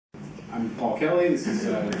I'm Paul Kelly, this is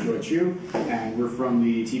Joy Chu, and we're from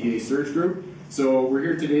the TVASurg group. So we're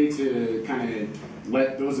here today to kind of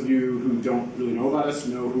let those of you who don't really know about us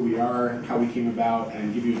know who we are, how we came about,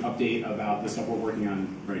 and give you an update about the stuff we're working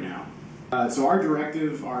on right now. So our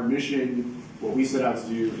directive, our mission, what we set out to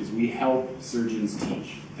do is we help surgeons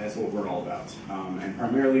teach. That's what we're all about. And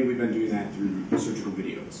primarily we've been doing that through surgical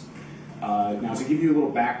videos. Now to give you a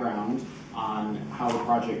little background on how the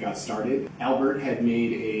project got started, Albert had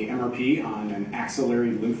made a MRP on an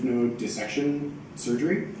axillary lymph node dissection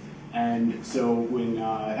surgery. And so when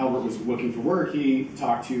Albert was looking for work, he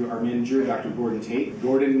talked to our manager, Dr. Gordon Tate.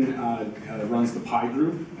 Gordon runs the PI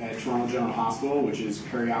group at Toronto General Hospital, which is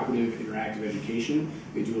perioperative interactive education.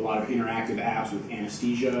 They do a lot of interactive apps with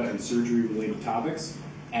anesthesia and surgery-related topics.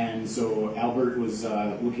 And so Albert was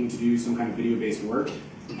looking to do some kind of video-based work.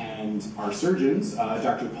 And our surgeons,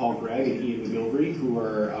 Dr. Paul Gregg and Ian McGilvery, who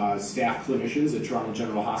are staff clinicians at Toronto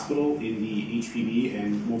General Hospital in the HPV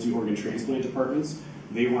and multi-organ transplant departments,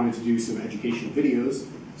 they wanted to do some educational videos.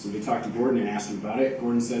 So they talked to Gordon and asked him about it.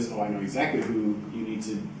 Gordon says, oh, I know exactly who you need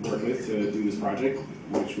to work with to do this project,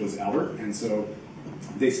 which was Albert. And so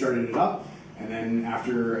they started it up. And then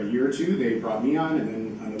after a year or two, they brought me on, and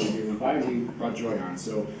then another year went by, and we brought Joy on.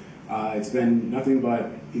 So it's been nothing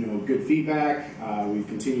but good feedback. We've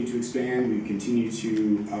continued to expand. We've continued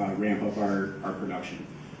to ramp up our production.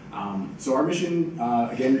 So our mission,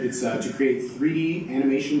 again, it's to create 3D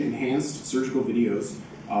animation-enhanced surgical videos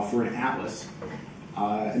for an atlas.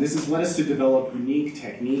 And this has led us to develop unique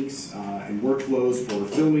techniques and workflows for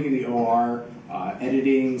filming in the OR,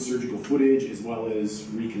 editing surgical footage, as well as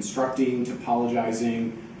reconstructing,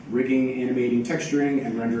 topologizing, rigging, animating, texturing,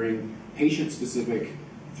 and rendering patient-specific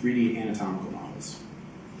 3D anatomical models.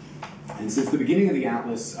 And since the beginning of the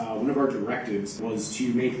Atlas, one of our directives was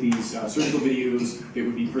to make these surgical videos that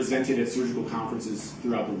would be presented at surgical conferences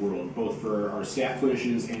throughout the world, both for our staff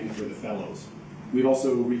clinicians and for the fellows. We've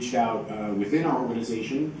also reached out within our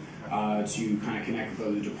organization to kind of connect with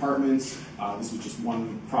other departments. This was just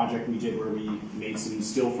one project we did where we made some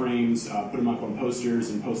still frames, put them up on posters,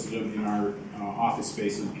 and posted them in our office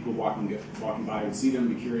space so people walking by would see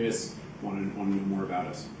them, be curious, want to know more about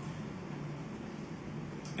us.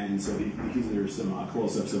 And so these are some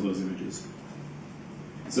close-ups of those images.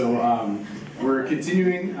 So we're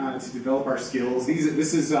continuing to develop our skills.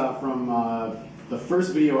 This is from the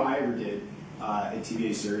first video I ever did at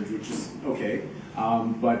TVASurg, which is okay.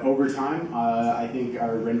 But over time, I think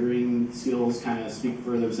our rendering skills kind of speak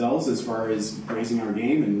for themselves as far as raising our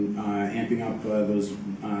game and amping up those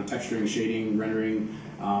texturing, shading, rendering,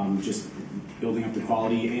 just building up the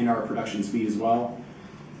quality and our production speed as well.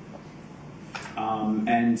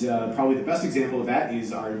 And probably the best example of that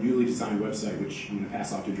is our newly designed website, which I'm going to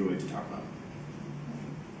pass off to Joy to talk about.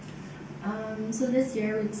 So this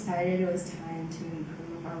year we decided it was time to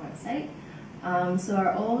improve our website. So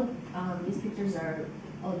our old, these pictures are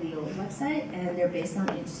all the old website, and they're based on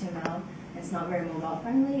HTML. It's not very mobile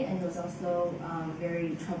friendly, and it was also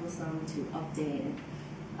very troublesome to update.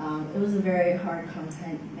 It was a very hard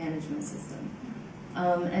content management system.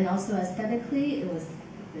 And also aesthetically, it was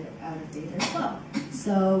a bit out of date as well.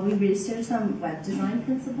 So we researched some web design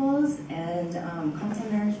principles and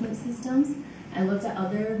content management systems, and looked at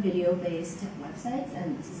other video-based websites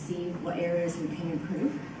and to see what areas we can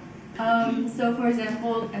improve. So for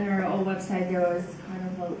example, in our old website there was kind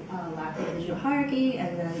of a lack of visual hierarchy,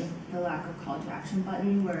 and then the lack of call to action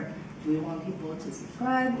button where do we want people to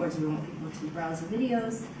subscribe or do we want people to browse the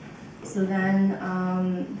videos. So then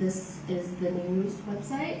this is the new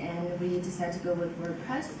website, and we decided to go with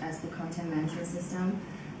WordPress as the content management system.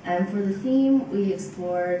 And for the theme, we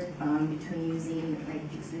explored between using like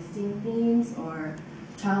existing themes or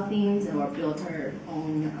child themes, or built our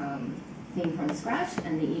own theme from scratch,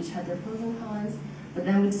 and they each had their pros and cons. But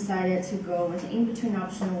then we decided to go with an in-between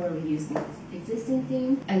option where we used the existing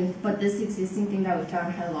theme, but this existing theme that we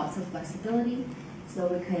found had lots of flexibility, so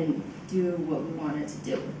we could do what we wanted to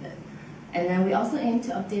do with it. And then we also aim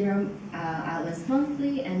to update our Atlas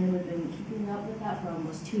monthly, and we've been keeping up with that for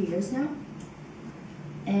almost 2 years now.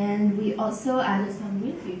 And we also added some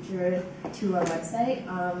new features to our website.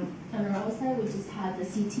 On our old site, we just had the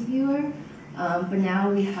CT viewer, but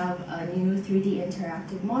now we have a new 3D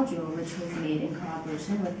interactive module, which was made in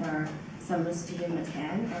collaboration with our summer student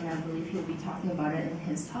Matan, and I believe he'll be talking about it in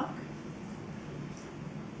his talk.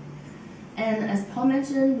 And as Paul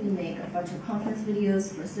mentioned, we make a bunch of conference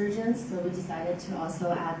videos for surgeons, so we decided to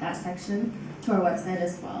also add that section to our website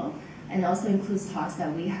as well. And it also includes talks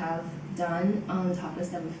that we have done on topics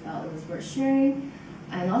that we felt it was worth sharing,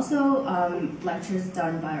 and also lectures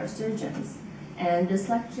done by our surgeons. And this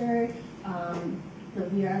lecture the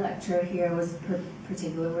VR lecture here was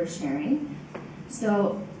particularly worth sharing.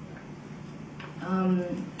 So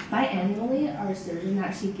biannually, our surgeon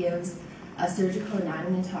actually gives a surgical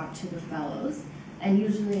anatomy talk to the fellows. And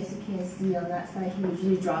usually, as you can see on that side, he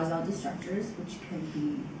usually draws out the structures, which can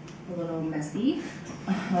be a little messy.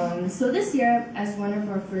 So this year, as one of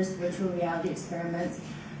our first virtual reality experiments,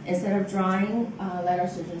 instead of drawing, let our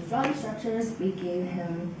surgeons draw the structures, we gave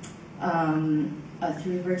him a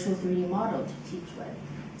virtual 3D model to teach with.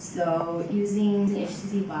 So using the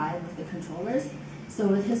HTC Vive with the controllers. So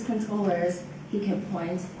with his controllers, he can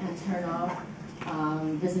point and turn off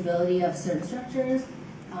visibility of certain structures.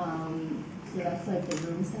 So that's like the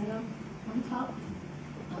room setup on top.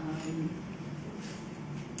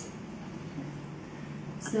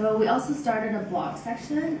 So we also started a blog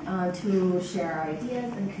section to share our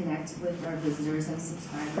ideas and connect with our visitors and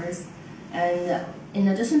subscribers. And in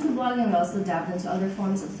addition to blogging, we also dabbed into other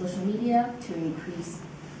forms of social media to increase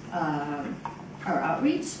our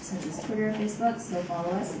outreach, such as Twitter, Facebook. So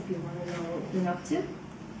follow us if you want to know what we've been up to.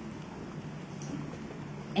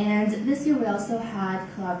 And this year we also had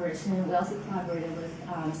collaboration. We also collaborated with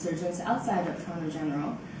surgeons outside of Toronto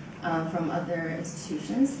General from other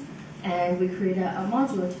institutions. And we created a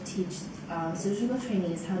module to teach surgical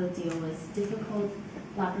trainees how to deal with difficult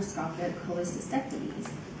laparoscopic cholecystectomies.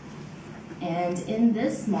 And in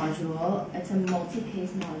this module, it's a multi-case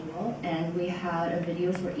module, and we had a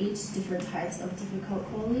video for each different types of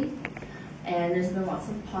difficult chole. And there's been lots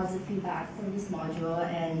of positive feedback from this module,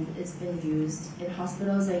 and it's been used in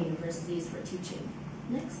hospitals and universities for teaching.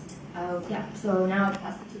 Next. So now I'll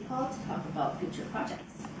pass it to Paul to talk about future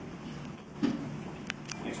projects.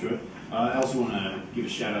 Thanks, Joy. I also want to give a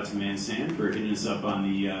shout out to Man-San for hitting us up on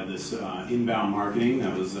the this inbound marketing.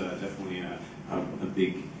 That was definitely a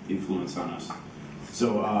big influence on us.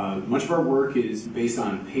 So much of our work is based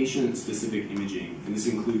on patient-specific imaging, and this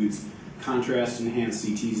includes contrast-enhanced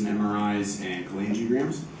CTs and MRIs and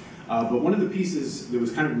cholangiograms. But one of the pieces that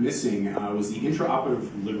was kind of missing was the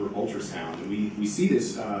intraoperative liver ultrasound. And we see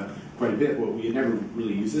this quite a bit, but we had never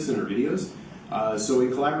really used this in our videos. So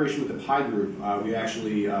in collaboration with the PI group, we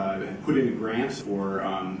actually put in a grant for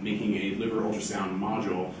making a liver ultrasound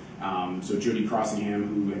module. So Jody Crossingham,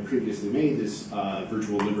 who had previously made this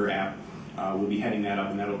virtual liver app, will be heading that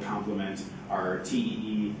up, and that will complement our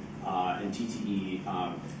TEE and TTE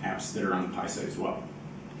apps that are on the PI site as well.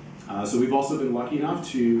 So we've also been lucky enough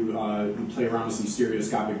to play around with some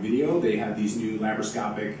stereoscopic video. They have these new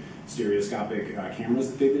laparoscopic stereoscopic cameras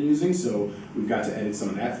that they've been using, so we've got to edit some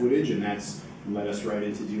of that footage, and that's led us right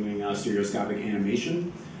into doing stereoscopic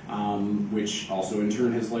animation, which also in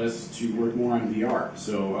turn has led us to work more on VR.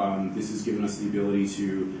 So this has given us the ability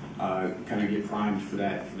to kind of get primed for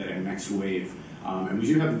that next wave. And we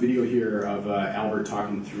do have a video here of Albert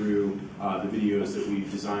talking through the videos that we've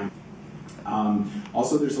designed.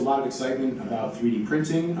 Also, there's a lot of excitement about 3D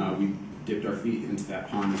printing. We dipped our feet into that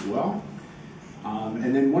pond as well.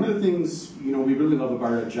 And then one of the things we really love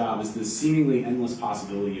about our job is the seemingly endless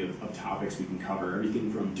possibility of topics we can cover.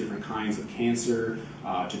 Everything from different kinds of cancer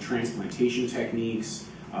to transplantation techniques,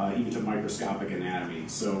 even to microscopic anatomy.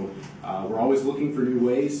 So we're always looking for new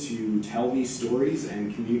ways to tell these stories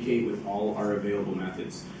and communicate with all our available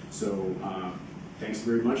methods. So thanks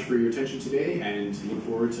very much for your attention today, and look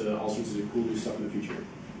forward to all sorts of cool new stuff in the future.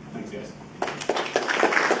 Thanks, guys.